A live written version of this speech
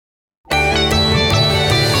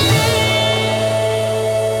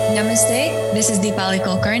Namaste. This is Deepali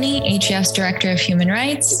Kulkarni, HEF's Director of Human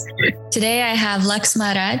Rights. Today I have Lex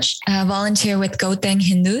Maharaj, a volunteer with Gauteng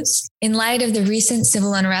Hindus. In light of the recent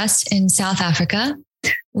civil unrest in South Africa,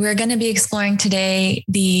 we're going to be exploring today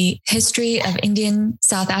the history of Indian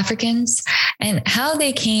South Africans and how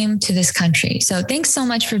they came to this country. So thanks so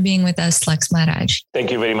much for being with us, Lex Maharaj.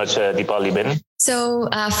 Thank you very much, Deepali Ben. So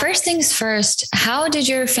first things first, how did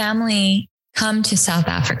your family come to South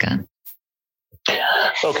Africa?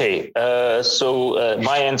 Okay, so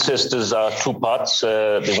my ancestors are two parts.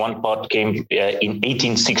 The one part came in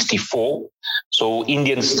 1864. So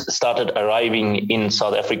Indians started arriving in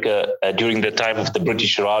South Africa during the time of the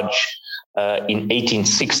British Raj in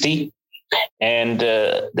 1860. And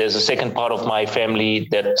there's a second part of my family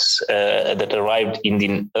that arrived in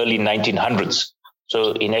the early 1900s.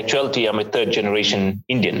 So in actuality, I'm a third generation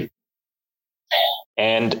Indian.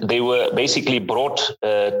 And they were basically brought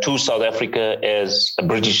to South Africa as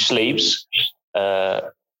British slaves.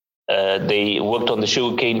 They worked on the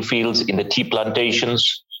sugarcane fields, in the tea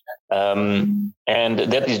plantations. And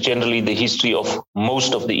that is generally the history of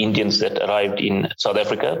most of the Indians that arrived in South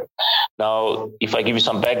Africa. Now, if I give you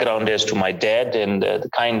some background as to my dad and the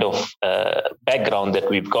kind of background that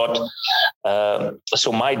we've got.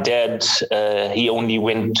 So my dad, he only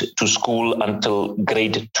went to school until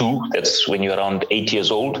grade 2. That's when you're around 8 years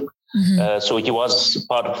old. Mm-hmm. So he was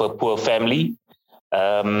part of a poor family.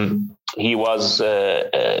 He was,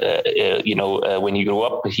 when he grew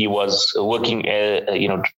up, he was working,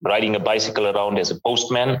 riding a bicycle around as a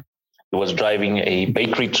postman. He was driving a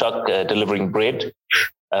bakery truck, delivering bread.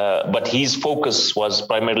 But his focus was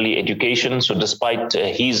primarily education. So despite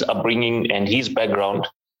his upbringing and his background,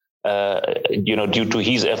 due to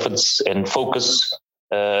his efforts and focus,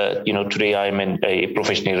 today I'm a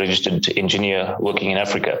professionally registered engineer working in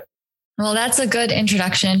Africa. Well, that's a good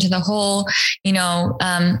introduction to the whole,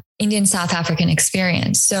 Indian South African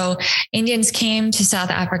experience. So Indians came to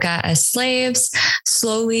South Africa as slaves.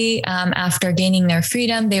 Slowly, after gaining their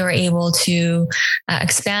freedom, they were able to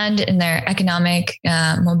expand in their economic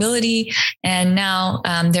mobility. And now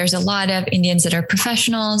there's a lot of Indians that are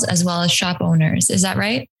professionals as well as shop owners. Is that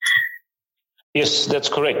right? Yes, that's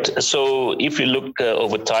correct. So if you look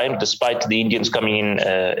over time, despite the Indians coming in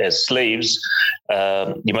as slaves,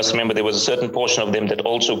 you must remember there was a certain portion of them that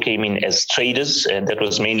also came in as traders, and that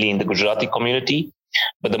was mainly in the Gujarati community.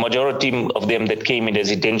 But the majority of them that came in as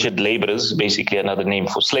indentured laborers, basically another name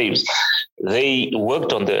for slaves, they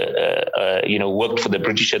worked on worked for the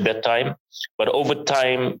British at that time. But over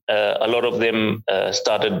time, a lot of them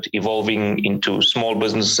started evolving into small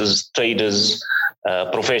businesses, traders,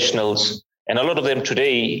 professionals. And a lot of them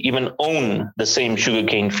today even own the same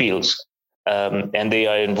sugarcane fields, and they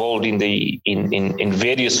are involved in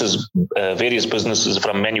various businesses,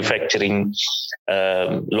 from manufacturing,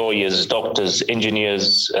 lawyers, doctors,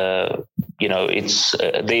 engineers. They are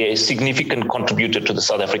a significant contributor to the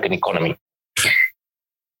South African economy.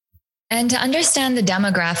 And to understand the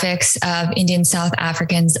demographics of Indian South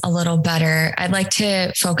Africans a little better, I'd like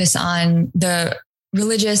to focus on the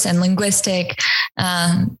religious and linguistic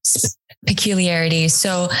peculiarities.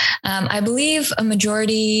 So I believe a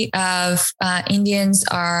majority of Indians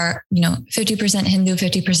are, 50% Hindu,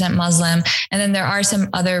 50% Muslim. And then there are some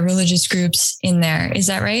other religious groups in there. Is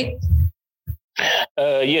that right?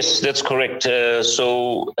 Yes, that's correct.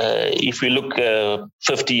 So if we look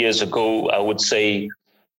 50 years ago, I would say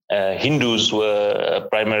Hindus were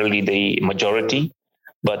primarily the majority.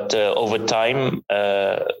 But over time,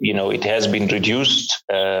 it has been reduced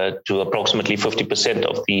to approximately 50%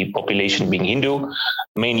 of the population being Hindu,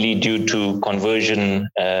 mainly due to conversion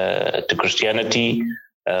to Christianity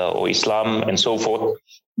or Islam and so forth.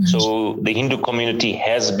 Mm-hmm. So the Hindu community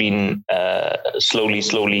has been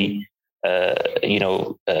slowly,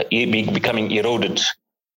 becoming eroded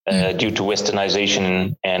due to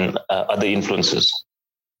Westernization and other influences.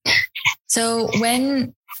 So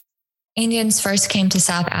when Indians first came to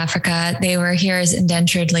South Africa, they were here as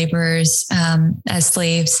indentured laborers, as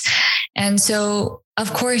slaves. And so,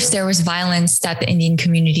 of course, there was violence that the Indian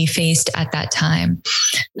community faced at that time.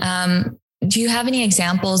 Do you have any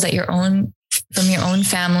examples from your own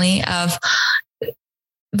family of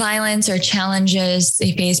violence or challenges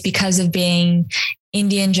they faced because of being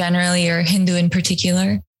Indian generally or Hindu in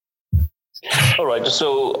particular? All right.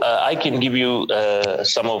 So I can give you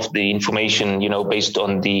some of the information, based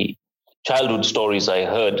on the childhood stories I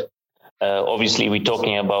heard. Obviously, we're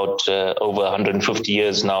talking about over 150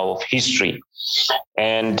 years now of history.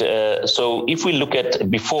 And so if we look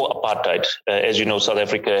at before apartheid, as you know, South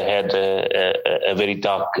Africa had a very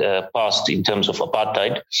dark past in terms of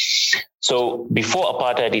apartheid. So before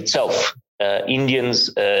apartheid itself,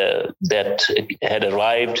 Indians that had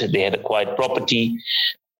arrived, they had acquired property.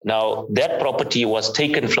 Now, that property was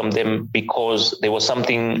taken from them because there was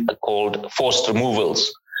something called forced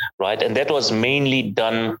removals, right? And that was mainly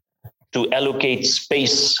done to allocate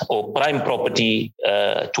space or prime property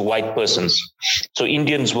to white persons. So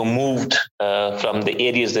Indians were moved from the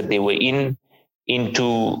areas that they were in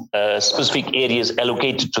into specific areas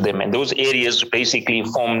allocated to them. And those areas basically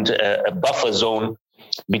formed a buffer zone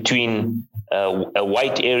between a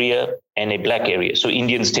white area and a black area. So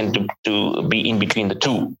Indians tend to be in between the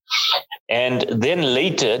two. And then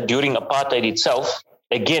later, during apartheid itself,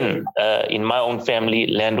 again, in my own family,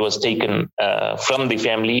 land was taken from the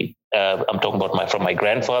family. I'm talking about from my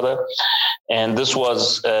grandfather. And this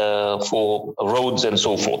was for roads and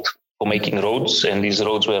so forth, for making roads. And these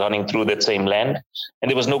roads were running through that same land. And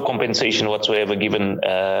there was no compensation whatsoever given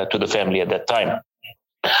to the family at that time.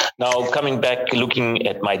 Now, coming back, looking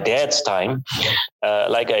at my dad's time,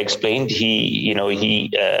 like I explained, he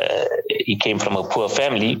came from a poor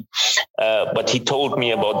family, but he told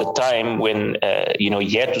me about the time when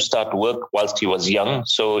he had to start work whilst he was young.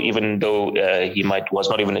 So even though he was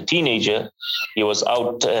not even a teenager, he was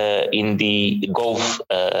out in the golf,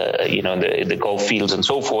 the golf fields and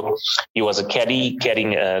so forth. He was a caddy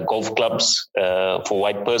carrying golf clubs for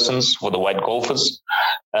white persons, for the white golfers.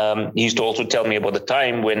 He used to also tell me about the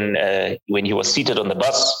time when he was seated on the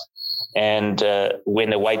bus, and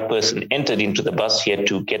when a white person entered into the bus, he had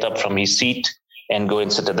to get up from his seat and go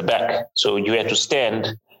and sit at the back. So you had to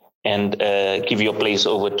stand and give your place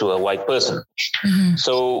over to a white person. Mm-hmm.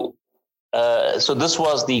 So this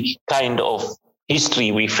was the kind of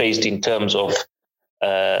history we faced in terms of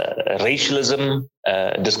racialism,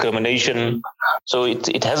 discrimination. So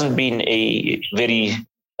it hasn't been a very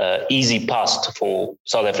easy past for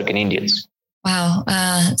South African Indians. Wow.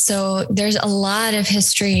 So there's a lot of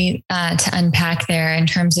history to unpack there in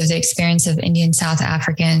terms of the experience of Indian South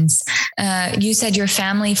Africans. You said your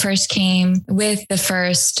family first came with the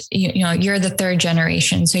first, you're the third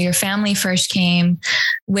generation. So your family first came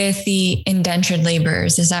with the indentured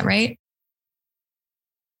laborers. Is that right?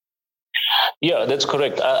 Yeah, that's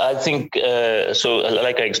correct. I think, so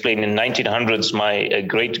like I explained, in 1900s, my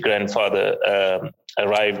great-grandfather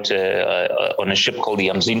arrived on a ship called the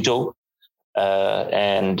Umzinto.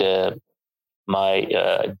 And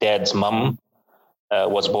my dad's mum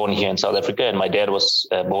was born here in South Africa, and my dad was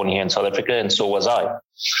born here in South Africa, and so was I.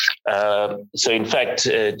 So in fact,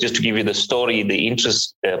 just to give you the story, the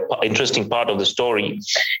interesting part of the story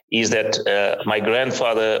is that my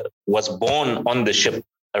grandfather was born on the ship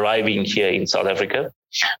arriving here in South Africa.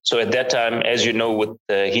 So at that time, as you know, with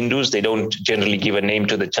Hindus, they don't generally give a name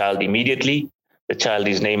to the child immediately. The child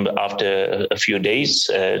is named after a few days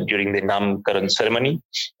during the Namkaran ceremony.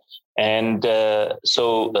 And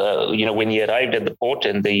when he arrived at the port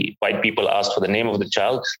and the white people asked for the name of the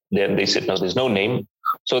child, then they said, no, there's no name.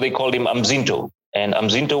 So they called him Umzinto. And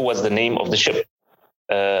Umzinto was the name of the ship.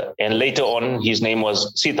 And later on, his name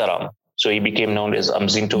was Sitaram. So he became known as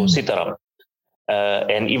Umzinto Sitaram.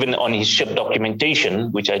 And even on his ship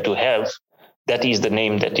documentation, which I do have, that is the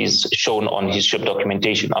name that is shown on his ship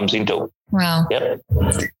documentation, Umzinto. Wow. Yep.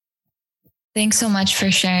 Thanks so much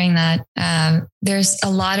for sharing that. There's a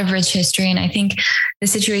lot of rich history, and I think the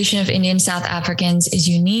situation of Indian South Africans is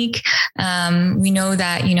unique. We know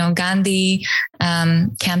that, Gandhi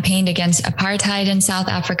campaigned against apartheid in South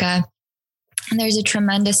Africa, and there's a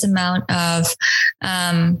tremendous amount of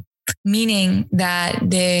meaning that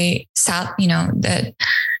the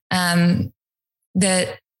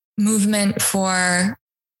movement for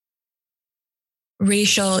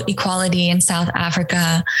racial equality in South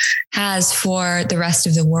Africa has for the rest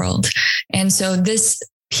of the world. And so this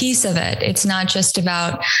piece of it, it's not just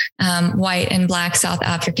about white and Black South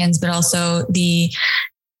Africans, but also the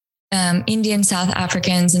Indian South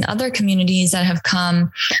Africans and other communities that have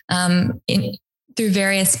come through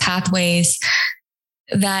various pathways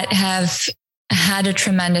that have had a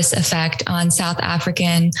tremendous effect on South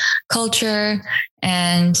African culture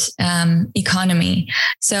and economy.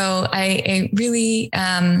 So I really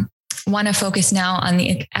want to focus now on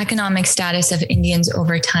the economic status of Indians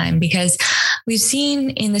over time, because we've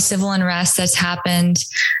seen in the civil unrest that's happened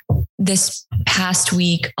this past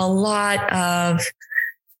week a lot of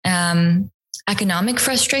economic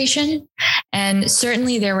frustration. And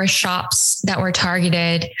certainly there were shops that were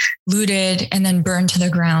targeted, looted, and then burned to the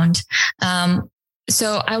ground.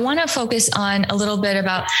 So I want to focus on a little bit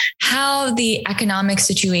about how the economic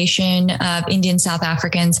situation of Indian South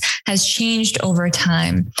Africans has changed over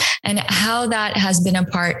time and how that has been a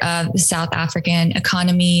part of the South African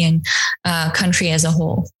economy and country as a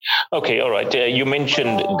whole. Okay, all right. You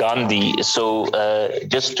mentioned Gandhi. So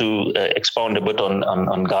just to expound a bit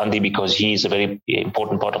on Gandhi, because he is a very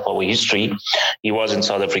important part of our history. He was in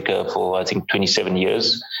South Africa for, I think, 27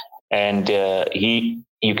 years. And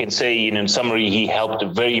you can say, in summary, he helped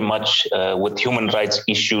very much with human rights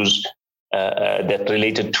issues that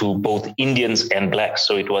related to both Indians and blacks.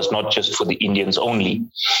 So it was not just for the Indians only.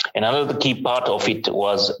 And another key part of it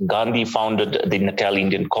was Gandhi founded the Natal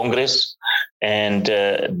Indian Congress. And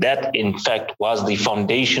that, in fact, was the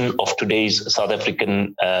foundation of today's South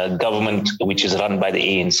African government, which is run by the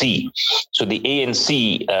ANC. So the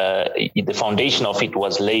ANC, the foundation of it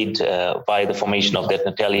was laid by the formation of that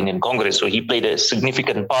Natal Indian Congress. So he played a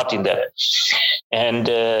significant part in that. And,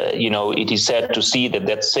 it is sad to see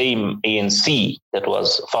that same ANC that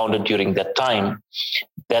was founded during that time,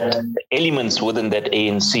 that elements within that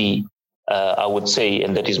ANC, I would say,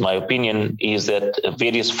 and that is my opinion, is that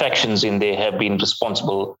various factions in there have been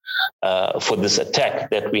responsible for this attack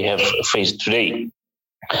that we have faced today.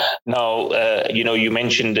 Now, you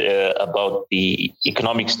mentioned about the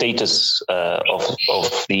economic status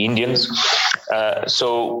of the Indians.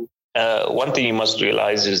 So one thing you must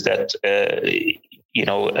realize is that,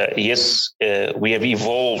 yes, we have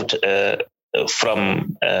evolved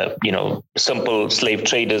from, simple slave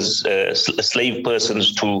traders, slave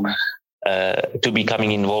persons to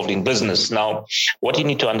becoming involved in business. Now, what you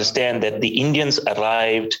need to understand that the Indians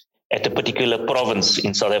arrived at a particular province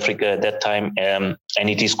in South Africa at that time, and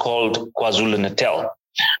it is called KwaZulu-Natal,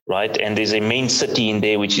 right? And there's a main city in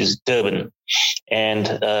there, which is Durban. And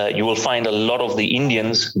you will find a lot of the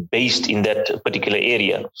Indians based in that particular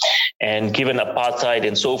area. And given apartheid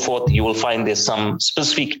and so forth, you will find there's some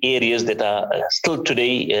specific areas that are still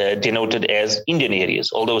today denoted as Indian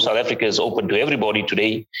areas, although South Africa is open to everybody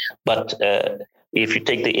today. But if you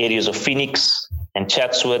take the areas of Phoenix and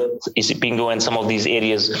Chatsworth, Isipingo, and some of these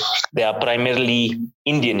areas, they are primarily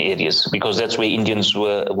Indian areas because that's where Indians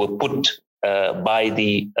were put by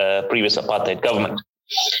the previous apartheid government.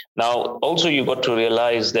 Now, also you got to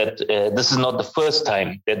realize that this is not the first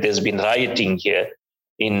time that there's been rioting here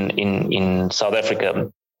in South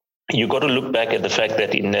Africa. You got to look back at the fact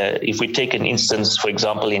that if we take an instance, for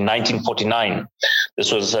example, in 1949,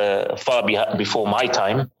 this was far before my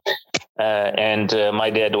time, and my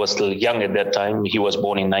dad was still young at that time. He was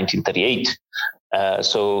born in 1938.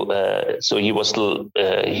 So he was still,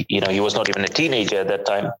 he was not even a teenager at that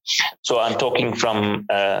time. So I'm talking from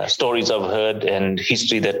stories I've heard and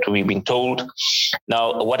history that we've been told.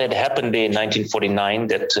 Now, what had happened there in 1949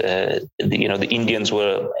 that, the Indians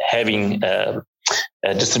were having,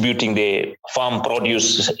 distributing their farm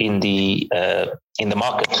produce in the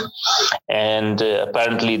market. And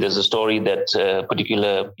apparently there's a story that a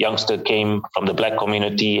particular youngster came from the black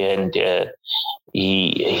community and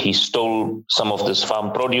he stole some of this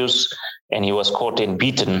farm produce and he was caught and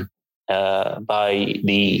beaten by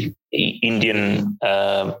the Indian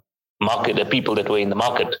market, the people that were in the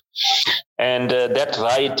market. And that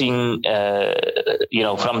rioting,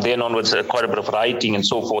 from then onwards, quite a bit of rioting and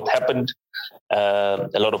so forth happened. A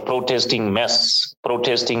lot of mass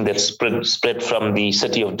protesting that spread from the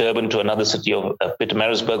city of Durban to another city of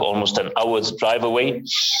Pietermaritzburg, almost an hour's drive away.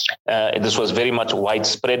 This was very much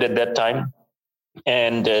widespread at that time.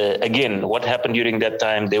 And again, what happened during that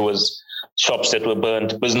time, there was shops that were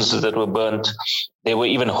burnt, businesses that were burnt. There were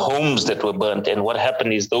even homes that were burnt. And what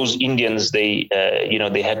happened is those Indians, they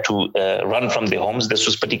had to run from their homes. This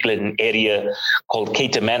was particularly an area called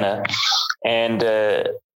Cater Manor. And,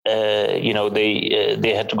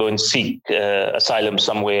 they had to go and seek asylum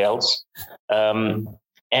somewhere else. And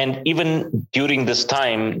even during this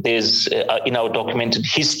time, there's in our documented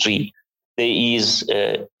history, there is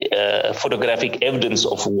photographic evidence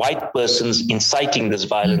of white persons inciting this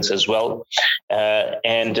violence as well,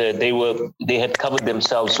 and they had covered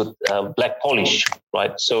themselves with black polish,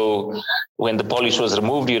 right? So when the polish was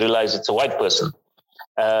removed, you realize it's a white person.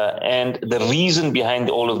 And the reason behind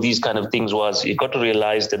all of these kind of things was you got to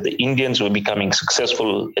realize that the Indians were becoming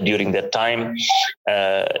successful during that time.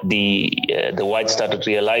 The whites started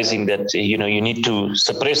realizing that you need to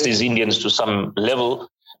suppress these Indians to some level,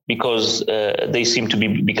 because they seem to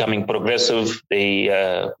be becoming progressive. They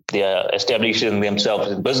are establishing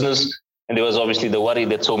themselves in business. And there was obviously the worry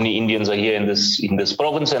that so many Indians are here in this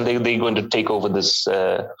province, and they're going to take over this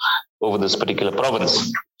particular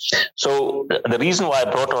province. So the reason why I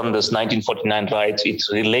brought on this 1949 riots, it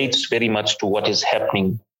relates very much to what is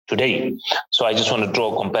happening today. So I just want to draw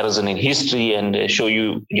a comparison in history and show you,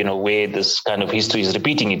 where this kind of history is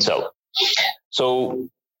repeating itself. So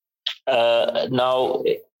now,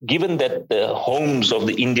 given that the homes of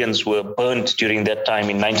the Indians were burnt during that time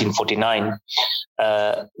in 1949,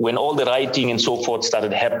 when all the rioting and so forth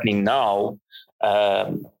started happening now,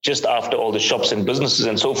 just after all the shops and businesses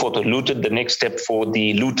and so forth were looted, the next step for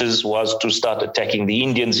the looters was to start attacking the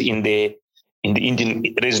Indians in the Indian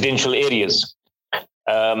residential areas.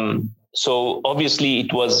 So obviously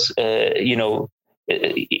it was,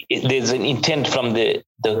 there's an intent from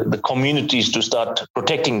the communities to start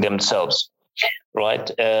protecting themselves,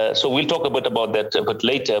 right? So we'll talk a bit about that a bit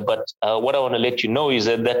later. But what I want to let you know is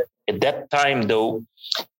that at that time, though,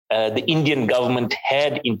 the Indian government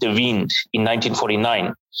had intervened in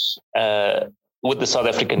 1949 with the South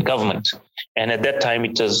African government. And at that time,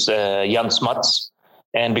 it was Jan Smuts.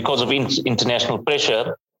 And because of international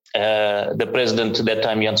pressure, the president at that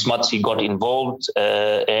time, Jan Smuts, he got involved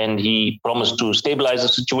and he promised to stabilize the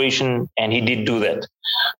situation, and he did do that,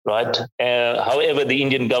 right? However, the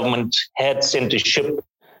Indian government had sent a ship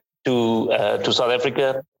to South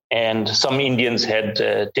Africa, and some Indians had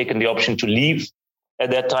taken the option to leave at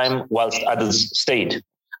that time, whilst others stayed,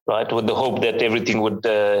 right, with the hope that everything would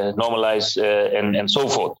normalize and so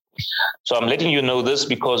forth. So I'm letting you know this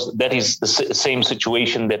because that is the same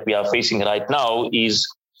situation that we are facing right now, is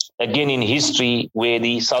again in history, where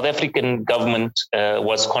the South African government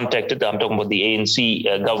was contacted. I'm talking about the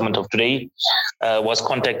ANC government of today, was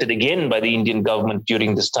contacted again by the Indian government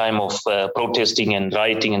during this time of protesting and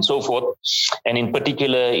rioting and so forth. And in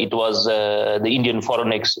particular, it was the Indian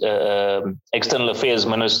Foreign External Affairs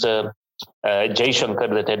Minister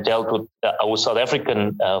Jaishankar that had dealt with our South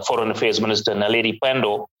African Foreign Affairs Minister Naledi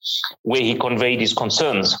Pandor, where he conveyed his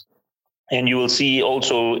concerns. And you will see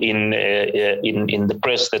also in the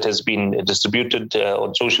press that has been distributed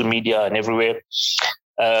on social media and everywhere,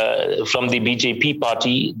 from the BJP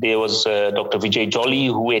party, there was Dr. Vijay Jolly,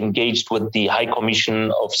 who engaged with the High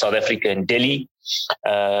Commission of South Africa in Delhi,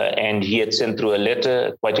 and he had sent through a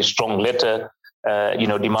letter, quite a strong letter,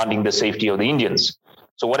 demanding the safety of the Indians.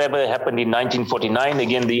 So whatever happened in 1949,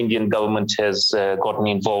 again, the Indian government has gotten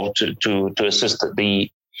involved to assist the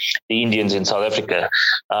Indians in South Africa.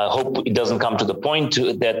 I hope it doesn't come to the point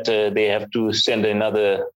that they have to send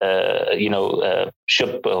another,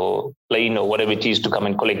 ship or plane or whatever it is to come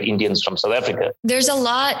and collect Indians from South Africa. There's a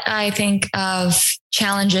lot, I think, of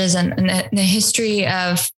challenges and the history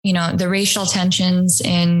of, the racial tensions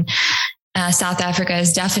in South Africa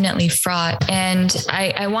is definitely fraught. And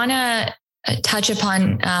I want to touch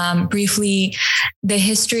upon briefly the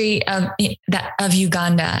history of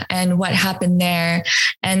Uganda and what happened there,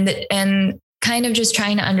 and kind of just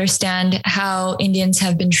trying to understand how Indians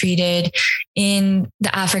have been treated in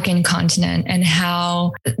the African continent and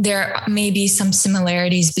how there may be some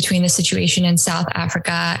similarities between the situation in South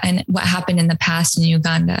Africa and what happened in the past in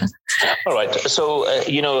Uganda. All right. So,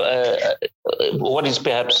 what is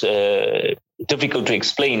perhaps difficult to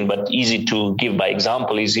explain, but easy to give by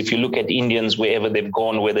example is if you look at Indians wherever they've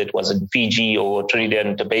gone, whether it was in Fiji or Trinidad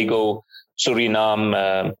and Tobago,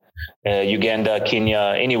 Suriname, Uganda,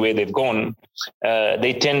 Kenya, anywhere they've gone,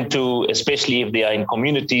 they tend to, especially if they are in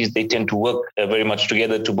communities, they tend to work very much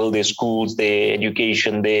together to build their schools, their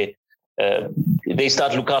education, they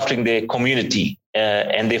start look after their community,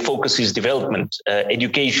 and their focus is development,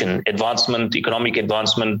 education, advancement, economic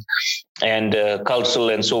advancement, and cultural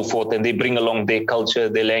and so forth. And they bring along their culture,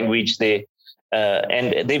 their language, and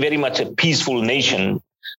they're very much a peaceful nation.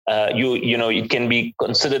 It can be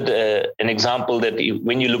considered an example that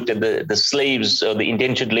when you looked at the slaves or the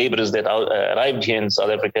indentured laborers that arrived here in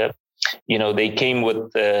South Africa, they came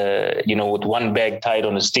with one bag tied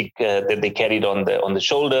on a stick that they carried on the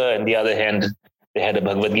shoulder, and the other hand they had a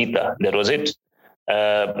Bhagavad Gita. That was it.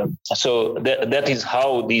 So that is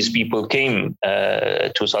how these people came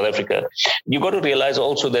to South Africa. You got to realize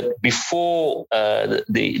also that before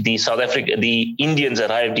the Indians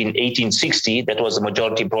arrived in 1860, that was the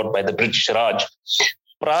majority brought by the British Raj.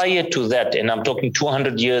 Prior to that, and I'm talking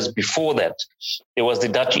 200 years before that, there was the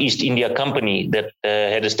Dutch East India Company that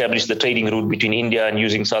had established the trading route between India and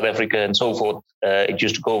using South Africa and so forth. It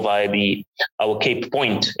used to go via our Cape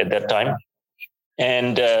Point at that time.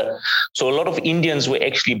 And so a lot of Indians were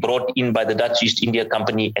actually brought in by the Dutch East India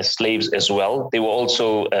Company as slaves as well. They were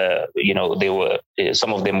also,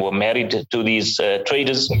 some of them were married to these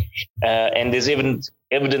traders. And there's even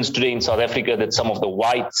evidence today in South Africa that some of the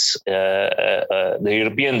whites, the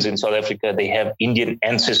Europeans in South Africa, they have Indian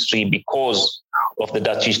ancestry because of the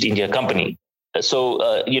Dutch East India Company.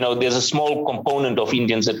 there's a small component of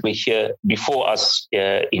Indians that were here before us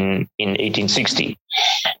in 1860.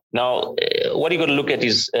 Now, what you got to look at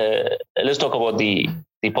is, let's talk about the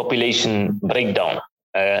population breakdown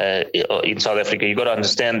in South Africa. You got to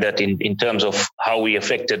understand that in terms of how we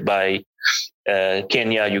affected by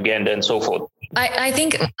Kenya, Uganda, and so forth. I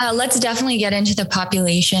think let's definitely get into the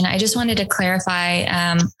population. I just wanted to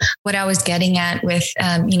clarify what I was getting at with,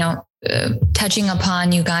 touching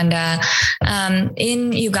upon Uganda.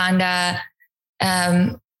 In Uganda,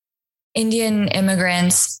 Indian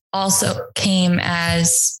immigrants also came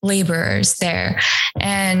as laborers there.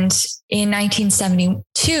 And in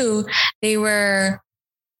 1972,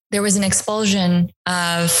 there was an expulsion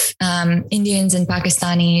of Indians and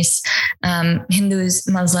Pakistanis, Hindus,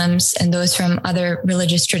 Muslims, and those from other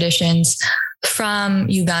religious traditions from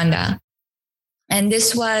Uganda. And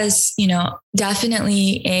this was,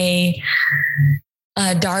 definitely a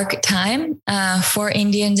dark time for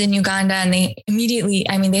Indians in Uganda. And they immediately,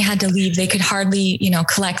 they had to leave. They could hardly,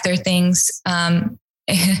 collect their things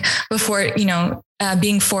before,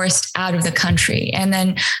 being forced out of the country. And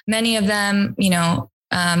then many of them,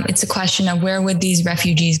 it's a question of where would these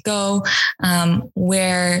refugees go? How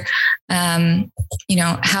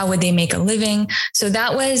would they make a living? So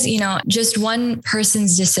that was, just one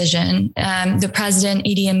person's decision. The president,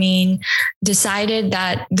 Idi Amin, decided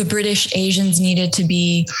that the British Asians needed to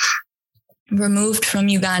be removed from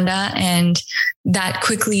Uganda, and that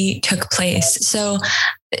quickly took place. So,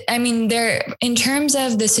 in terms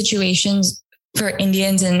of the situations for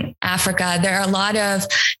Indians in Africa, there are a lot of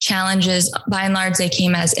challenges. By and large, they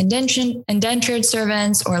came as indentured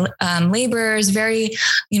servants or laborers, very,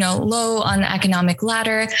 low on the economic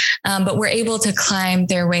ladder, but were able to climb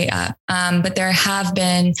their way up. But there have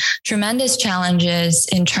been tremendous challenges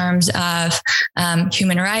in terms of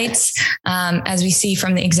human rights, as we see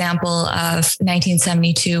from the example of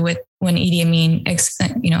 1972 when Idi Amin,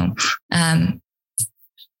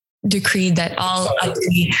 decreed that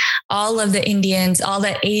all of the Indians, all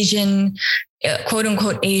the Asian, quote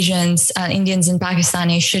unquote Asians, Indians and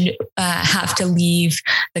Pakistanis should have to leave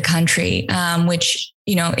the country, which,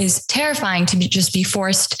 is terrifying to be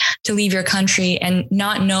forced to leave your country and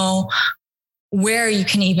not know where you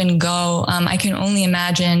can even go. I can only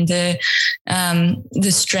imagine the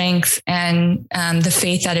strength and the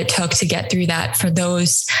faith that it took to get through that for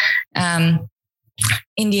those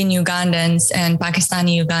Indian Ugandans and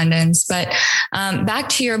Pakistani Ugandans. But back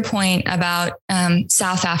to your point about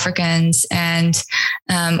South Africans and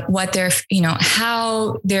what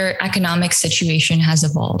how their economic situation has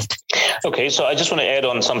evolved. Okay, so I just want to add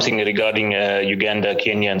on something regarding Uganda,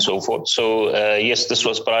 Kenya, and so forth. So yes, this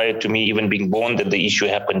was prior to me even being born that the issue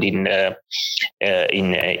happened in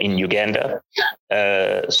Uganda.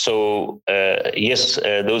 Yes,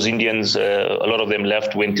 those Indians, a lot of them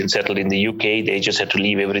left, went and settled in the UK. They just had to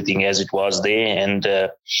leave everything as it was there, and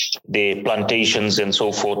the plantations and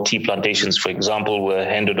so forth, tea plantations, for example, were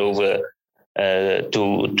handed over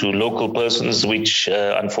to local persons, which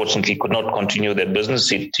unfortunately could not continue their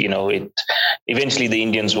business. Eventually the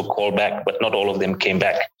Indians were called back, but not all of them came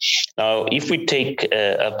back. Now, if we take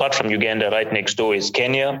apart from Uganda, right next door is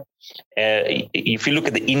Kenya. If you look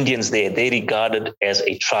at the Indians there, they're regarded as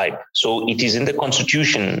a tribe. So it is in the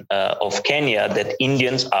constitution of Kenya that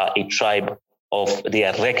Indians are a tribe they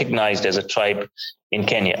are recognized as a tribe in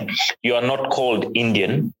Kenya. You are not called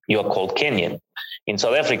Indian, you are called Kenyan. In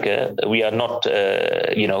South Africa, we are not,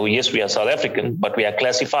 yes, we are South African, but we are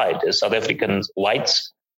classified as South Africans,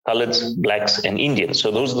 whites, coloreds, blacks, and Indians. So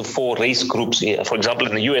those are the four race groups. For example,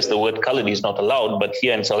 in the US, the word colored is not allowed, but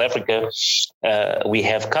here in South Africa, we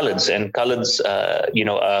have coloreds. And coloreds,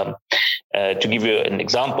 to give you an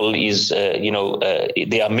example, is,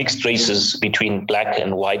 they are mixed races between black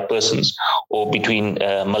and white persons, or between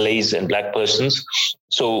Malays and black persons.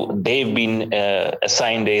 So they've been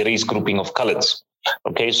assigned a race grouping of coloreds.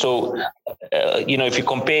 Okay, so, if you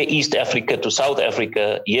compare East Africa to South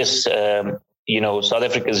Africa, yes, South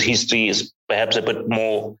Africa's history is perhaps a bit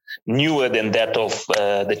more newer than that of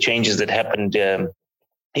the changes that happened in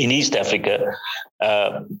East Africa.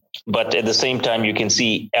 But at the same time, you can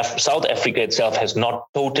see South Africa itself has not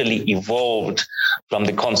totally evolved from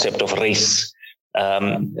the concept of race.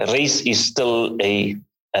 Race is still you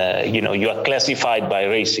are classified by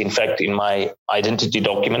race. In fact, in my identity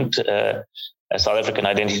document, a South African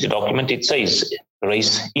identity document, it says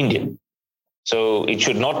race Indian. So it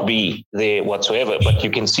should not be there whatsoever, but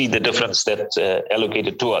you can see the difference that's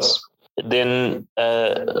allocated to us. then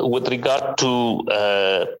with regard to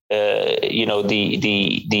the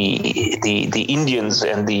Indians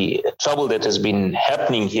and the trouble that has been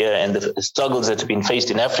happening here and the struggles that have been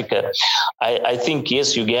faced in Africa, I think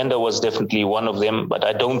yes, Uganda was definitely one of them, but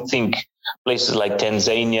I don't think places like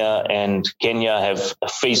Tanzania and Kenya have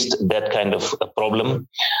faced that kind of a problem.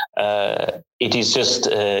 It is just,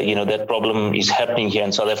 that problem is happening here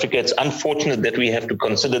in South Africa. It's unfortunate that we have to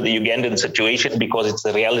consider the Ugandan situation because it's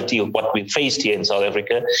the reality of what we faced here in South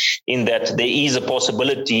Africa, in that there is a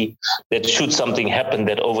possibility that should something happen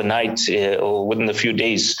that overnight or within a few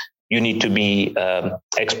days, you need to be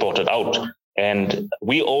exported out. And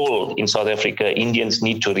we all in South Africa, Indians,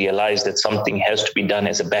 need to realize that something has to be done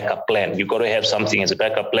as a backup plan. You've got to have something as a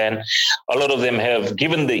backup plan. A lot of them have,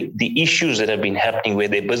 given the issues that have been happening where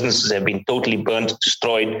their businesses have been totally burnt,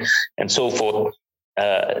 destroyed, and so forth,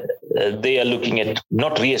 they are looking at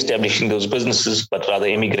not reestablishing those businesses, but rather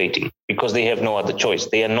emigrating because they have no other choice.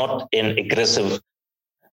 They are not an aggressive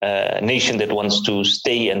nation that wants to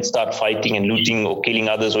stay and start fighting and looting or killing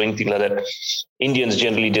others or anything like that. Indians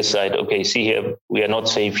generally decide, okay, see here, we are not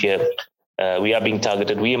safe here. We are being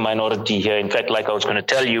targeted. We are a minority here. In fact, like I was going to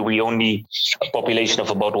tell you, we only a population of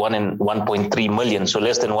about 1.3 million. So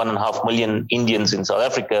less than 1.5 million Indians in South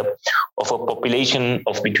Africa of a population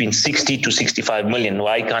of between 60 to 65 million.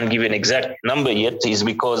 Why I can't give you an exact number yet is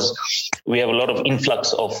because we have a lot of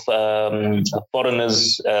influx of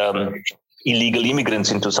foreigners, illegal immigrants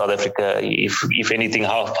into South Africa. If anything,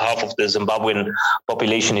 half of the Zimbabwean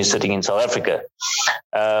population is sitting in South Africa.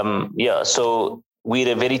 So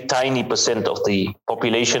we're a very tiny percent of the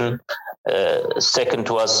population. Second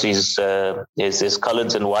to us is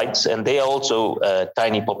coloreds and whites, and they are also a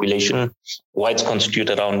tiny population. Whites constitute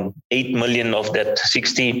around 8 million of that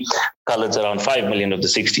 60, coloreds around 5 million of the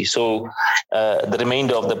 60. So the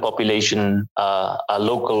remainder of the population are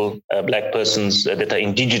local black persons that are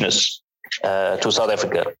indigenous to South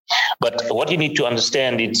Africa. But what you need to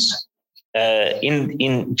understand is in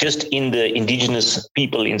the indigenous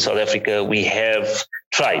people in South Africa, we have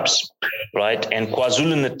tribes, right? And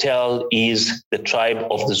KwaZulu-Natal is the tribe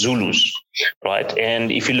of the Zulus, right?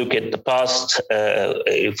 And if you look at the past,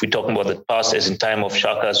 if we're talking about the past as in time of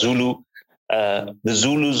Shaka Zulu, the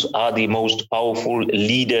Zulus are the most powerful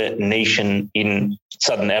leader nation in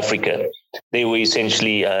Southern Africa. They were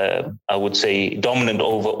essentially, I would say, dominant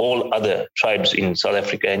over all other tribes in South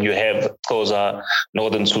Africa. And you have Xhosa,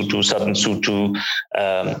 Northern Sotho, Southern Sotho,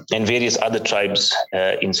 and various other tribes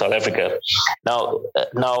in South Africa. Now,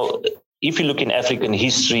 if you look in African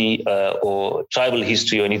history or tribal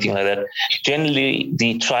history or anything like that, generally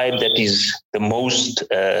the tribe that is the most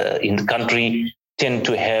in the country tend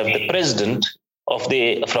to have the president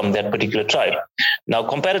from that particular tribe. Now,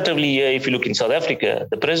 comparatively, if you look in South Africa,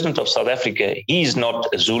 the president of South Africa, he is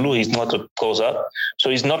not a Zulu, he's not a Xhosa, so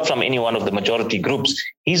he's not from any one of the majority groups.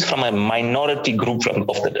 He's from a minority group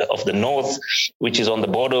of the north, which is on the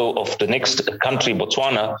border of the next country,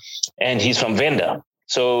 Botswana, and he's from Venda.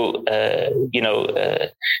 So,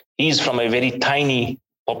 he's from a very tiny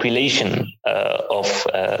population of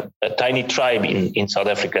a tiny tribe in South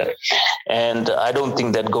Africa. And I don't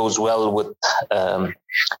think that goes well with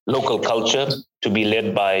local culture to be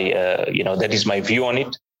led by, that is my view on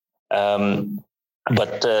it.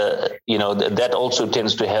 But that also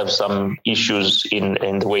tends to have some issues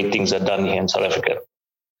in the way things are done here in South Africa.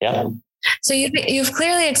 Yeah. So you've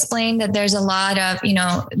clearly explained that there's a lot of,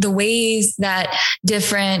 the ways that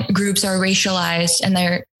different groups are racialized and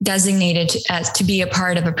they're designated to be a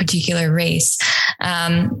part of a particular race,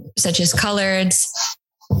 such as coloreds,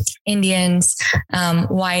 Indians,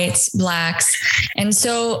 whites, blacks. And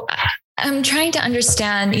so I'm trying to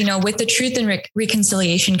understand, with the Truth and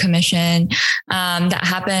Reconciliation Commission that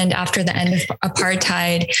happened after the end of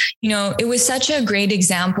apartheid, it was such a great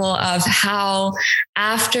example of how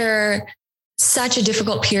after such a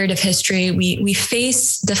difficult period of history, we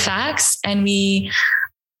face the facts and we,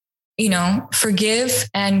 forgive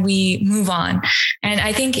and we move on. And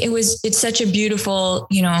I think it's such a beautiful,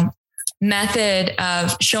 method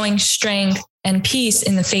of showing strength and peace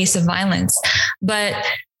in the face of violence. But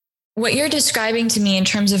what you're describing to me in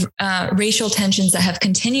terms of racial tensions that have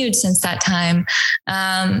continued since that time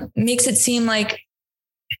makes it seem like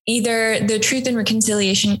either the Truth and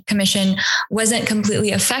Reconciliation Commission wasn't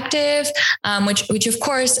completely effective, which of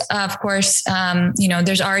course,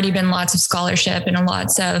 there's already been lots of scholarship and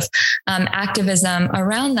lots of activism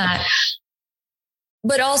around that,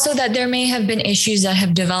 but also that there may have been issues that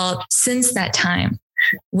have developed since that time,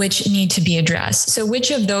 which need to be addressed. So which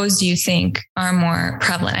of those do you think are more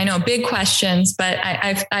prevalent? I know big questions, but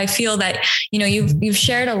I feel that, you've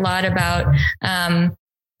shared a lot about,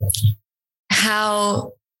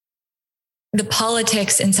 how the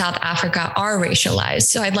politics in South Africa are racialized.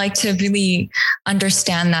 So I'd like to really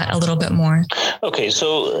understand that a little bit more. Okay, so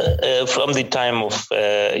from the time of,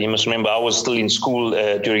 you must remember, I was still in school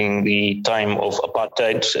during the time of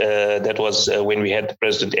apartheid. That was when we had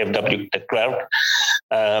President F.W. de Klerk.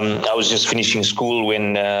 I was just finishing school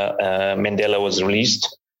when Mandela was released.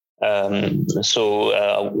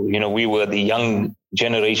 We were the young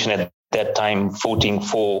generation at that time voting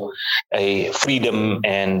for a freedom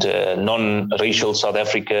and non-racial South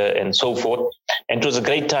Africa and so forth. And it was a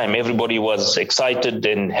great time. Everybody was excited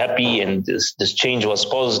and happy, and this change was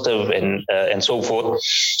positive and so forth.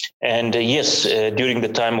 And during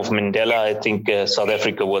the time of Mandela, I think South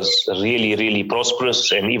Africa was really, really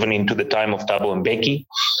prosperous, and even into the time of Thabo Mbeki.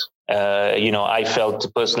 I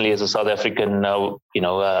felt personally as a South African,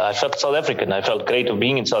 I felt South African. I felt great of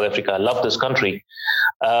being in South Africa. I love this country.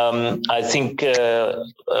 I think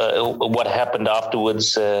what happened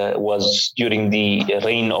afterwards was during the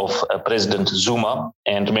reign of President Zuma.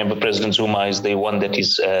 And remember, President Zuma is the one that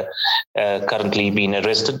is currently being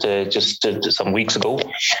arrested just some weeks ago.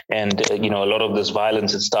 And, a lot of this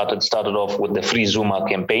violence started off with the Free Zuma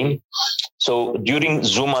campaign. So during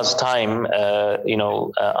Zuma's time,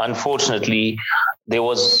 unfortunately, there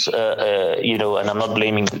was, and I'm not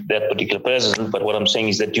blaming that particular president, but what I'm saying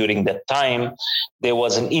is that during that time, there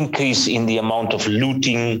was an increase in the amount of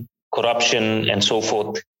looting, corruption, and so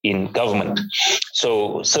forth in government.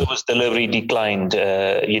 So service delivery declined.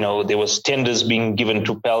 There was tenders being given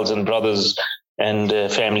to pals and brothers and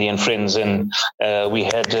family and friends. And we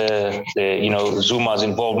had, Zuma's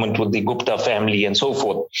involvement with the Gupta family and so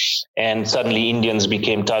forth. And suddenly Indians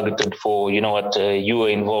became targeted for, you were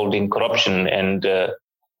involved in corruption. And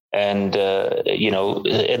at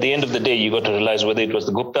the end of the day, you got to realize whether it was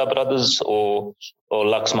the Gupta brothers or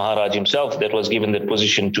Laks Maharaj himself that was given that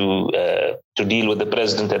position to deal with the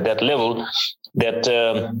president at that level, that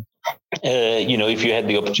if you had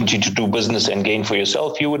the opportunity to do business and gain for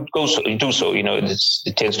yourself, you would do so.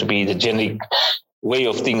 It tends to be the generic way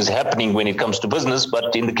of things happening when it comes to business.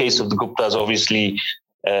 But in the case of the Guptas, obviously,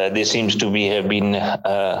 there seems to have been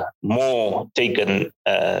more taken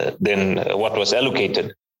than what was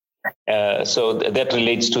allocated. So that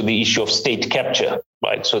relates to the issue of state capture,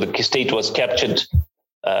 right? So the state was captured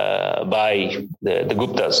by the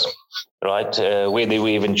Guptas, right? Where they were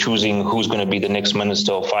even choosing who's going to be the next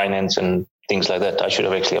minister of finance and things like that. I should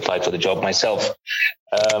have actually applied for the job myself.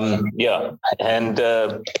 So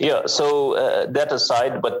that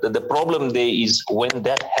aside, but the problem there is when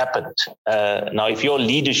that happened. Now, if your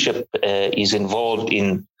leadership is involved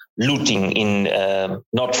in looting, in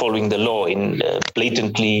not following the law, in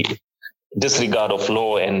blatantly disregard of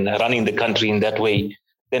law and running the country in that way,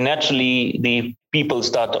 then naturally the people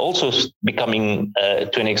start also becoming,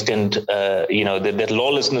 to an extent, that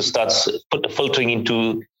lawlessness starts filtering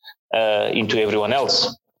into everyone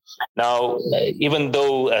else. Now, even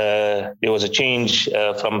though there was a change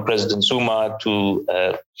from President Zuma to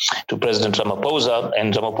President Ramaphosa,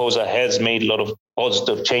 and Ramaphosa has made a lot of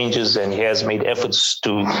positive changes, and he has made efforts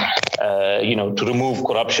to remove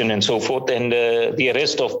corruption and so forth. And the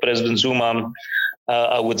arrest of President Zuma,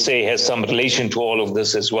 I would say, has some relation to all of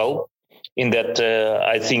this as well, in that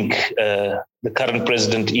I think the current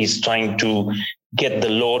president is trying to get the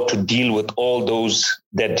law to deal with all those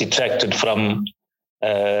that detracted from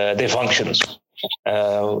their functions,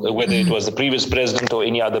 whether it was the previous president or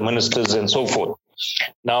any other ministers and so forth.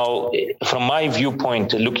 Now, from my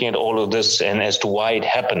viewpoint, looking at all of this and as to why it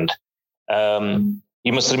happened,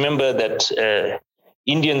 you must remember that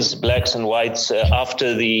Indians, blacks and whites,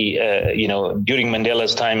 after the, during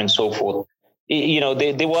Mandela's time and so forth,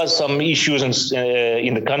 there was some issues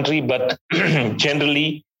in the country, but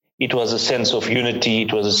generally it was a sense of unity.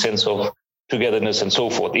 It was a sense of togetherness and so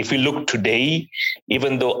forth. If we look today,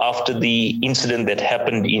 even though after the incident that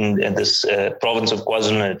happened in this province of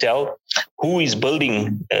KwaZulu-Natal, who is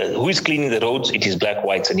cleaning the roads? It is black,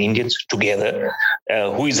 whites and Indians together.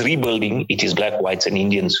 Who is rebuilding? It is black, whites and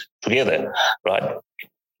Indians together, right?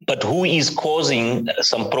 But who is causing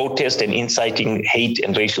some protest and inciting hate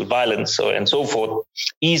and racial violence and so forth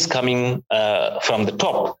is coming from the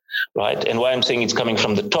top, right? And why I'm saying it's coming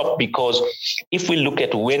from the top, because if we look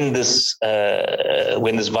at when this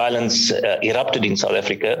violence erupted in South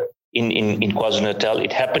Africa, in KwaZulu-Natal,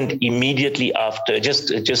 it happened immediately after, just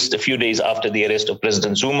a few days after the arrest of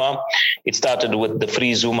President Zuma. It started with the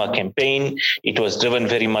Free Zuma campaign. It was driven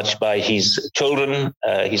very much by his children,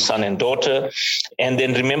 his son and daughter. And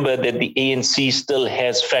then remember that the ANC still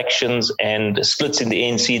has factions and splits in the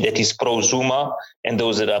ANC that is pro-Zuma and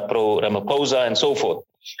those that are pro-Ramaphosa and so forth.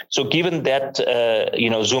 So given that,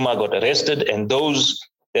 Zuma got arrested, and those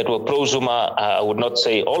that were pro-Zuma, I would not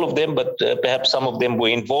say all of them, but perhaps some of them were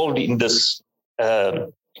involved in this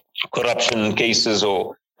corruption cases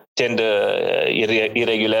or tender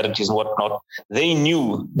irregularities and whatnot. They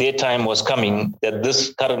knew their time was coming, that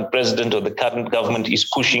this current president or the current government is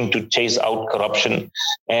pushing to chase out corruption,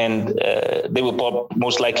 and they were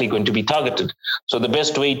most likely going to be targeted. So the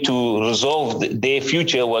best way to resolve their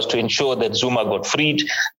future was to ensure that Zuma got freed.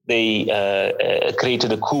 They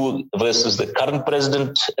created a coup versus the current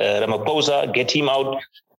president, Ramaphosa, get him out,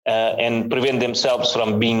 and prevent themselves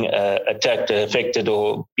from being attacked, affected,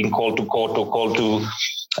 or being called to court or called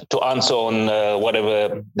to answer on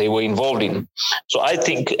whatever they were involved in. So I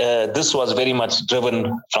think this was very much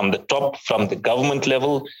driven from the top, from the government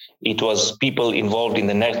level. It was people involved in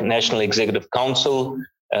the National Executive Council,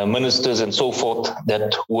 ministers and so forth,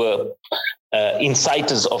 that were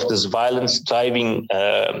inciters of this violence, driving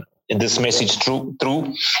this message through.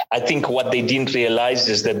 I think what they didn't realize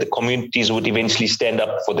is that the communities would eventually stand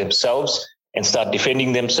up for themselves and start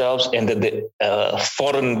defending themselves, and that the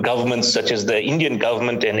foreign governments, such as the Indian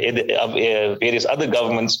government and various other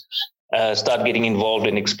governments, start getting involved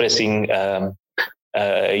in expressing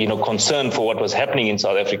concern for what was happening in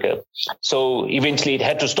South Africa. So eventually it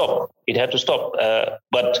had to stop.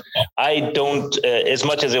 But I don't, as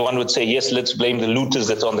much as one would say, yes, let's blame the looters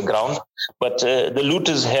that's on the ground. But the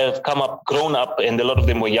looters have grown up, and a lot of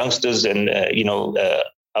them were youngsters and,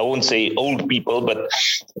 I won't say old people, but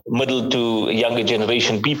middle to younger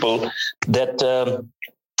generation people that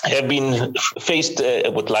have been faced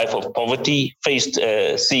with life of poverty, faced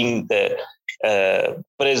seeing the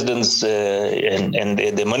presidents and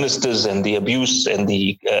the ministers and the abuse and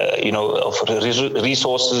the of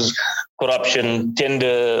resources, corruption,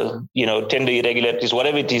 tender irregularities,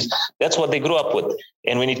 whatever it is. That's what they grew up with.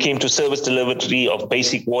 And when it came to service delivery of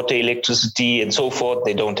basic water, electricity, and so forth,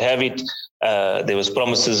 they don't have it. There was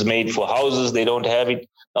promises made for houses, they don't have it.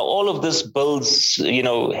 Now all of this builds,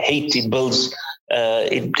 hate. It builds.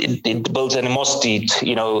 It builds animosity,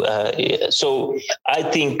 So I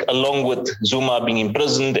think, along with Zuma being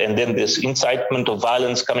imprisoned and then this incitement of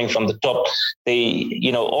violence coming from the top,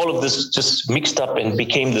 all of this just mixed up and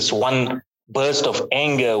became this one burst of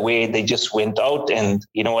anger where they just went out. And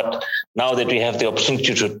you know what? Now that we have the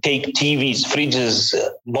opportunity to take TVs, fridges,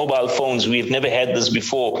 mobile phones, we've never had this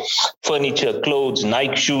before. Furniture, clothes,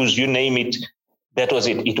 Nike shoes, you name it. That was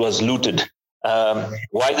it. It was looted.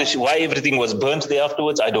 Why everything was burnt there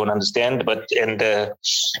afterwards, I don't understand. But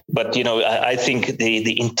I think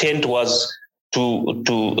the intent was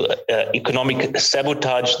to economic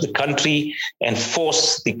sabotage the country and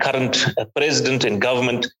force the current president and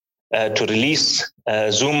government to release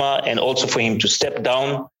Zuma, and also for him to step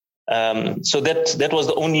down. So that was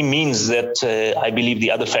the only means that I believe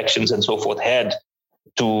the other factions and so forth had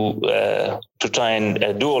to try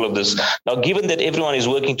and do all of this. Now, given that everyone is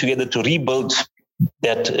working together to rebuild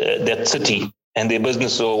that city and their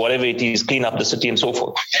business or whatever it is, clean up the city and so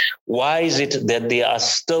forth, why is it that there are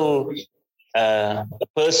still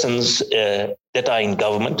persons that are in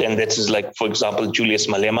government, and that is like, for example, Julius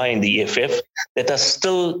Malema in the EFF, that are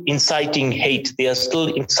still inciting hate, they are still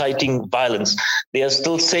inciting violence, they are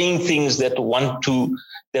still saying things that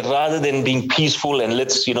rather than being peaceful and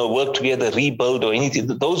let's, work together, rebuild or anything,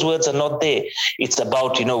 those words are not there. It's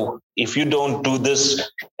about, if you don't do this,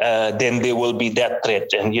 then there will be that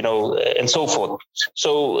threat and, and so forth.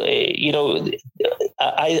 So,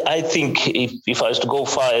 I think if I was to go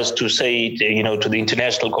far as to say, to the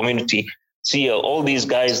international community, see all these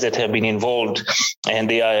guys that have been involved and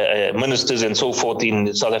they are ministers and so forth in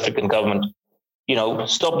the South African government,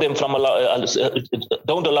 stop them from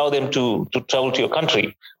don't allow them to travel to your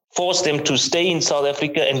country. Force them to stay in South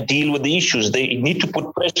Africa and deal with the issues. They need to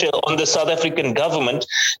put pressure on the South African government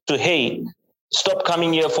to, hey, stop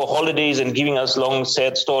coming here for holidays and giving us long,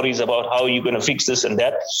 sad stories about how you're going to fix this and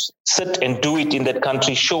that. Sit and do it in that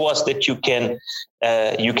country. Show us that you can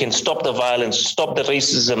stop the violence, stop the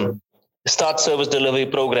racism, start service delivery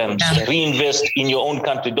programs, reinvest in your own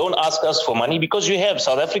country. Don't ask us for money because you have.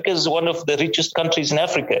 South Africa is one of the richest countries in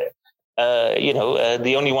Africa.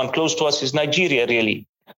 The only one close to us is Nigeria, really.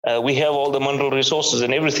 We have all the mineral resources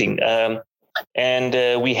and everything.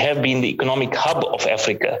 And we have been the economic hub of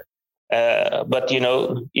Africa. But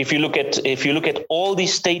if you look at all the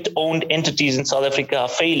state-owned entities in South Africa are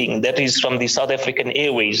failing. That is from the South African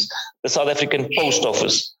Airways, the South African Post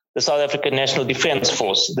Office, the South African National Defence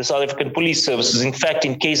Force, the South African Police Services. In fact,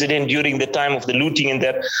 in KZN, during the time of the looting and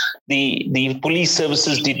that, the police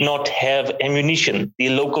services did not have ammunition. The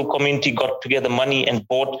local community got together money and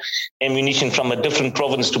bought ammunition from a different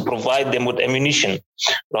province to provide them with ammunition,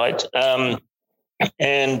 right? All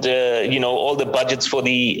the budgets for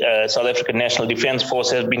the South African National Defence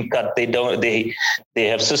Force have been cut. They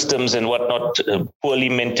have systems and whatnot poorly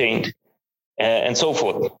maintained, and so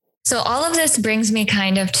forth. So all of this brings me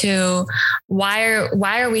kind of to why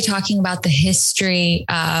are we talking about the history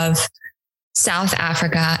of South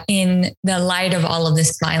Africa in the light of all of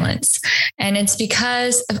this violence? And it's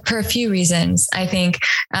because for a few reasons. I think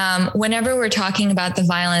whenever we're talking about the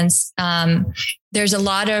violence, there's a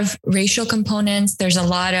lot of racial components. There's a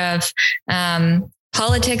lot of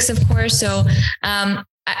politics, of course. So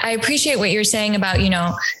I appreciate what you're saying about,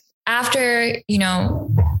 after,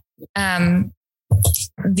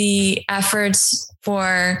 the efforts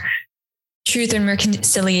for truth and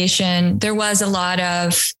reconciliation, there was a lot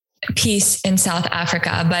of peace in South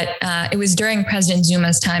Africa, but it was during President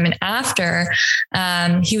Zuma's time and after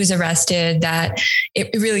he was arrested that it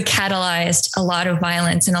really catalyzed a lot of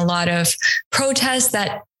violence and a lot of protests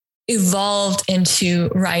that evolved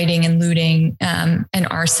into rioting and looting and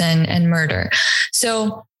arson and murder.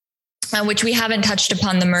 So which we haven't touched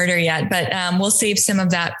upon the murder yet, but we'll save some of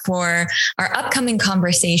that for our upcoming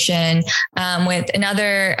conversation with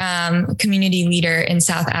another community leader in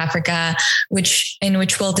South Africa, in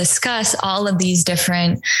which we'll discuss all of these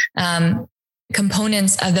different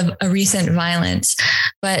components of the recent violence.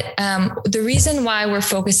 But the reason why we're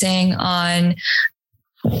focusing on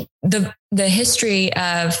the history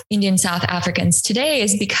of Indian South Africans today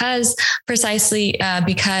is because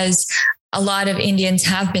a lot of Indians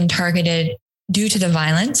have been targeted due to the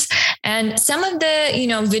violence. And some of the,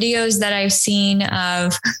 videos that I've seen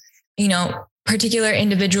of, particular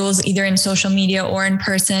individuals, either in social media or in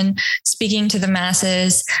person, speaking to the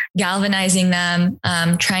masses, galvanizing them,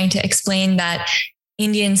 trying to explain that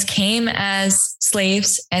Indians came as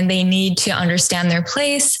slaves and they need to understand their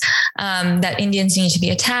place, that Indians need to be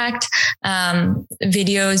attacked,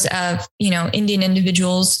 videos of, Indian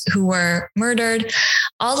individuals who were murdered.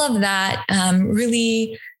 All of that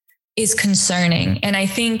really is concerning. And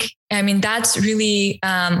that's really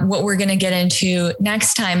what we're going to get into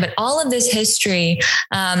next time. But all of this history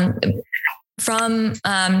from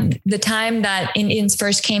the time that Indians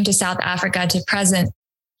first came to South Africa to present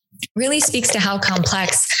really speaks to how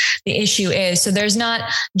complex the issue is. So there's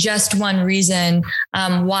not just one reason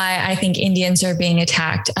why I think Indians are being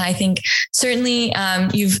attacked. I think certainly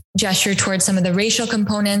you've gestured towards some of the racial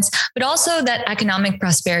components, but also that economic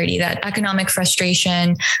prosperity, that economic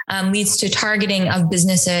frustration leads to targeting of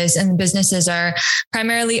businesses, and businesses are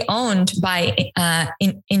primarily owned by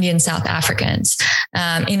Indian South Africans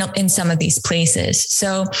in some of these places.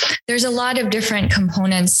 So there's a lot of different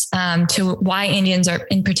components to why Indians are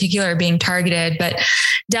in particular being targeted, but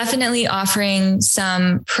definitely offering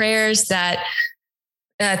some prayers that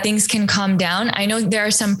things can calm down. I know there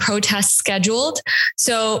are some protests scheduled.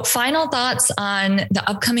 So final thoughts on the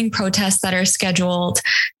upcoming protests that are scheduled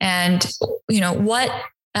and, what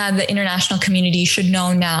the international community should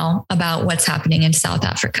know now about what's happening in South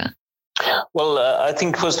Africa. Well, I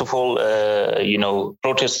think, first of all,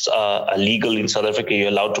 protests are legal in South Africa. You're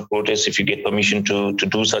allowed to protest if you get permission to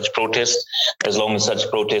do such protests, as long as such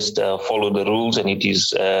protests follow the rules and it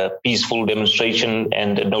is peaceful demonstration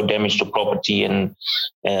and no damage to property and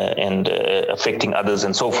affecting others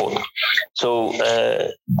and so forth. So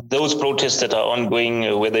those protests that are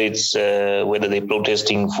ongoing, whether they're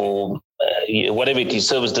protesting for whatever it is,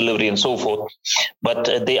 service delivery and so forth. But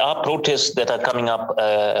there are protests that are coming up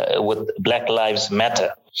with Black Lives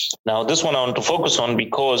Matter. Now, this one I want to focus on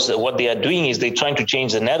because what they are doing is they're trying to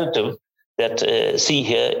change the narrative that, see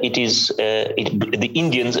here, it is the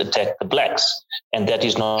Indians attack the blacks, and that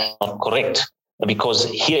is not correct. Because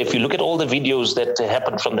here, if you look at all the videos that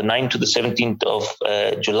happened from the 9th to the 17th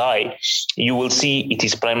of July, you will see it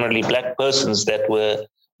is primarily black persons that were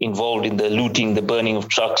involved in the looting, the burning of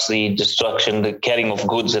trucks, the destruction, the carrying of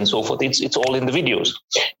goods and so forth. It's all in the videos.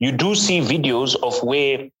 You do see videos of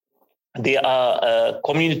where there are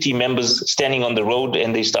community members standing on the road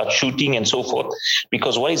and they start shooting and so forth.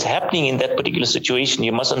 Because what is happening in that particular situation,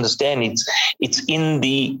 you must understand it's in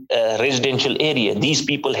the residential area. These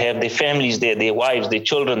people have their families there, their wives, their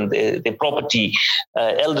children, their property,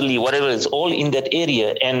 elderly, whatever. It's all in that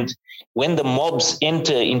area. And when the mobs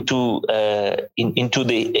enter into the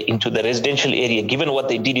residential area, given what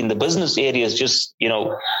they did in the business areas just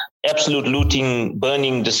absolute looting,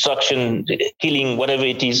 burning, destruction, killing, whatever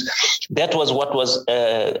it is. That was what was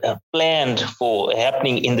planned for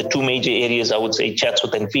happening in the two major areas, I would say,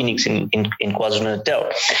 Chatsworth and Phoenix in KwaZulu-Natal.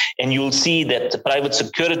 And you'll see that private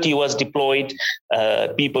security was deployed.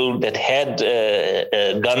 People that had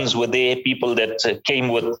guns were there. People that came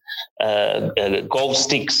with golf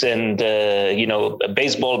sticks and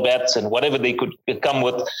baseball bats and whatever they could come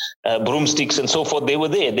with, broomsticks and so forth. They were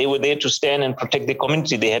there. They were there to stand and protect the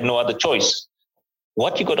community. They had no other choice.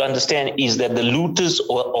 What you got to understand is that the looters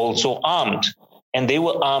were also armed, and they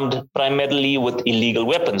were armed primarily with illegal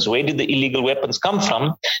weapons. Where did the illegal weapons come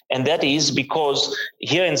from? And that is because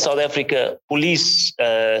here in South Africa, police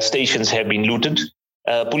stations have been looted.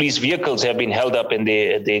 Police vehicles have been held up and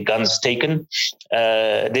their guns taken.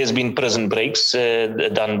 There's been prison breaks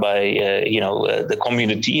done by the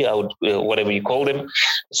community, whatever you call them.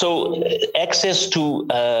 So access to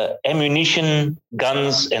ammunition,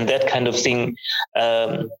 guns, and that kind of thing.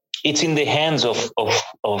 It's in the hands of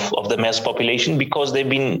the mass population, because they've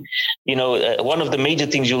been, one of the major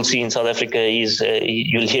things you'll see in South Africa is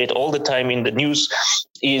you'll hear it all the time in the news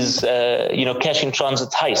is, cash in transit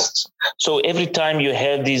heists. So every time you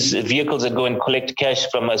have these vehicles that go and collect cash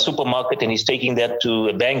from a supermarket and he's taking that to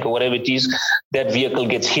a bank or whatever it is, that vehicle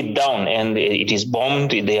gets hit down and it is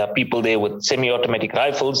bombed. There are people there with semi-automatic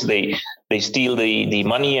rifles. They steal the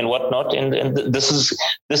money and whatnot. And this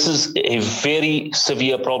is a very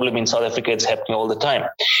severe problem in South Africa. It's happening all the time.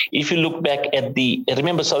 If you look back at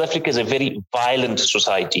remember, South Africa is a very violent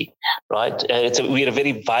society, right? We're a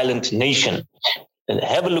very violent nation. And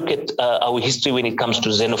have a look at our history when it comes to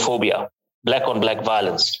xenophobia, black on black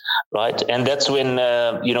violence, right? And that's when,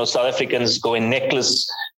 South Africans go and necklace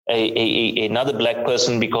another black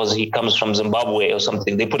person because he comes from Zimbabwe or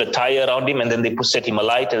something. They put a tire around him and then they set him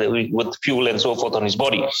alight with fuel and so forth on his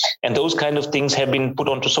body. And those kind of things have been put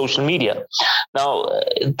onto social media. Now,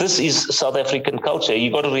 this is South African culture.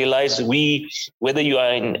 You got to realize whether you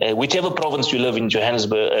are in whichever province you live in,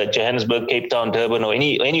 Johannesburg, Cape Town, Durban, or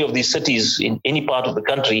any of these cities in any part of the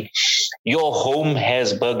country, your home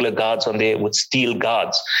has burglar guards on there with steel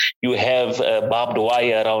guards. You have barbed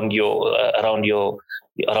wire around your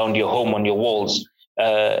home on your walls.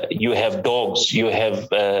 You have dogs, you have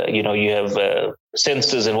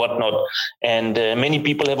sensors and whatnot. And many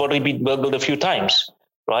people have already been burgled a few times,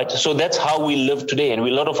 right? So that's how we live today. And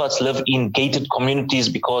a lot of us live in gated communities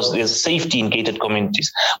because there's safety in gated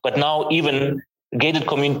communities. But now even gated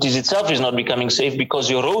communities itself is not becoming safe because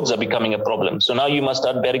your roads are becoming a problem. So now you must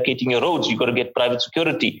start barricading your roads. You've got to get private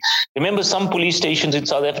security. Remember, some police stations in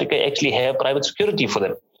South Africa actually have private security for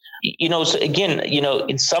them. So again,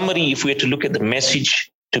 in summary, if we were to look at the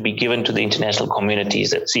message to be given to the international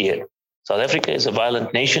communities that see it, South Africa is a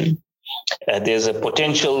violent nation. There's a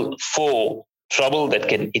potential for trouble that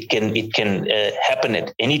can happen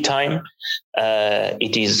at any time.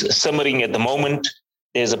 It is simmering at the moment.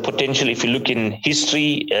 There's a potential, if you look in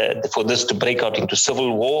history, for this to break out into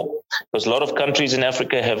civil war, because a lot of countries in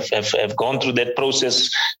Africa have gone through that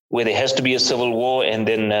process where there has to be a civil war, and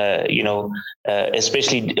then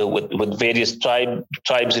especially with various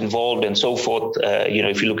tribes involved and so forth.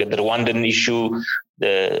 If you look at the Rwandan issue,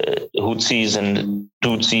 the Hutsis and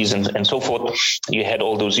Tutsis and so forth, you had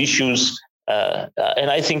all those issues.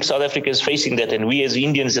 And I think South Africa is facing that. And we as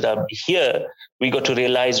Indians that are here, we got to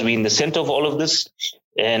realize we're in the center of all of this.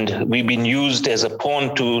 And we've been used as a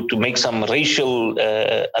pawn to make some racial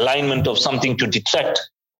alignment of something to detract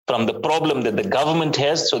from the problem that the government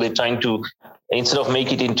has. So they're trying to, instead of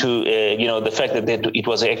make it into, the fact that it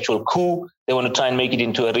was an actual coup, they want to try and make it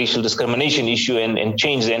into a racial discrimination issue and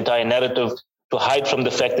change the entire narrative to hide from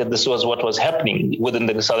the fact that this was what was happening within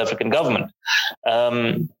the South African government.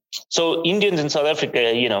 So Indians in South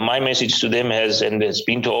Africa, my message to them has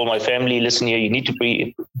been to all my family, listen here, you need to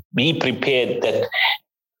be prepared that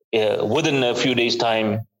within a few days'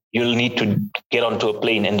 time, you'll need to get onto a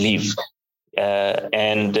plane and leave.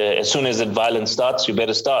 And as soon as that violence starts, you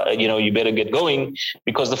better get going,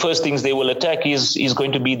 because the first things they will attack is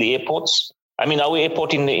going to be the airports. I mean, our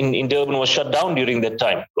airport in Durban was shut down during that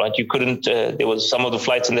time, right? You couldn't, there was some of the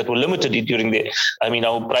flights that were limited during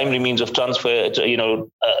our primary means of transfer,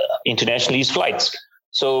 internationally is flights.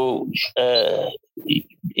 So, don't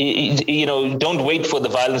wait for the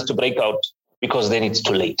violence to break out, because then it's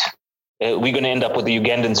too late. We're going to end up with the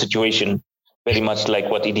Ugandan situation, very much like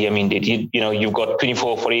what Idi Amin did. You've got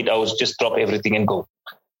 24, 48 hours, just drop everything and go.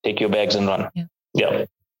 Take your bags and run. Yeah.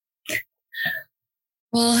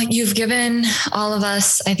 Well, you've given all of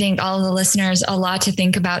us, I think all of the listeners, a lot to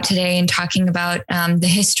think about today in talking about the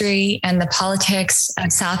history and the politics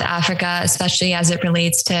of South Africa, especially as it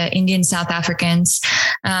relates to Indian South Africans.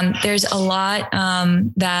 There's a lot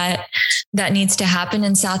that needs to happen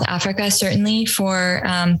in South Africa, certainly for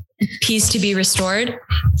peace to be restored.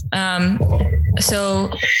 So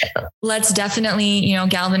let's definitely,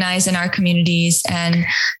 galvanize in our communities and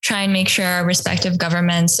try and make sure our respective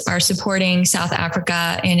governments are supporting South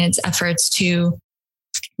Africa in its efforts to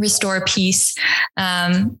restore peace.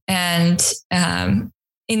 And in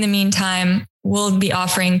the meantime, we'll be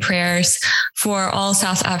offering prayers for all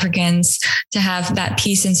South Africans to have that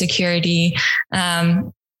peace and security,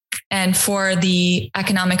 and for the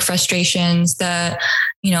economic frustrations, the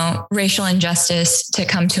racial injustice to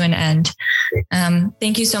come to an end.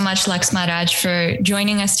 Thank you so much, Lex Maharaj, for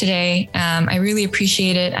joining us today. I really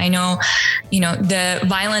appreciate it. I know, the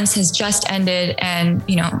violence has just ended, and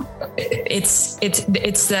it's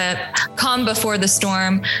the calm before the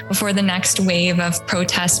storm, before the next wave of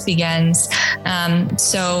protest begins.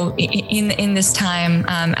 So in this time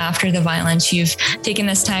after the violence, you've taken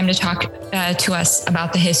this time to talk to us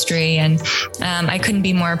about the history, and I couldn't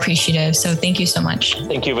be more appreciative. So thank you so much.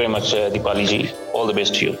 Thank you very much, Deepali ji. All the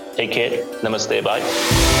best to you. Take care. Namaste. Bye.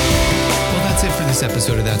 Well, that's it for this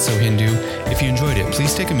episode of That's So Hindu. If you enjoyed it,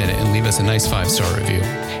 please take a minute and leave us a nice 5-star review.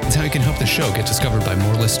 It's how you can help the show get discovered by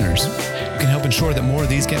more listeners. You can help ensure that more of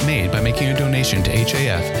these get made by making a donation to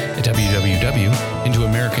HAF at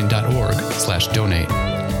www.hinduamerican.org/donate.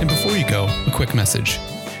 And before you go, a quick message.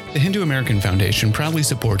 The Hindu American Foundation proudly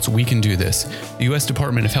supports We Can Do This, the U.S.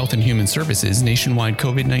 Department of Health and Human Services nationwide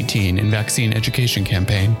COVID-19 and vaccine education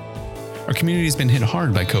campaign. Our community has been hit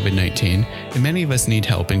hard by COVID-19, and many of us need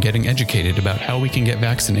help in getting educated about how we can get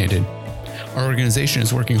vaccinated. Our organization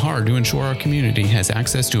is working hard to ensure our community has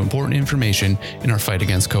access to important information in our fight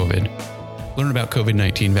against COVID. Learn about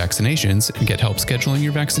COVID-19 vaccinations and get help scheduling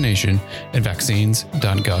your vaccination at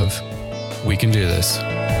vaccines.gov. We can do this.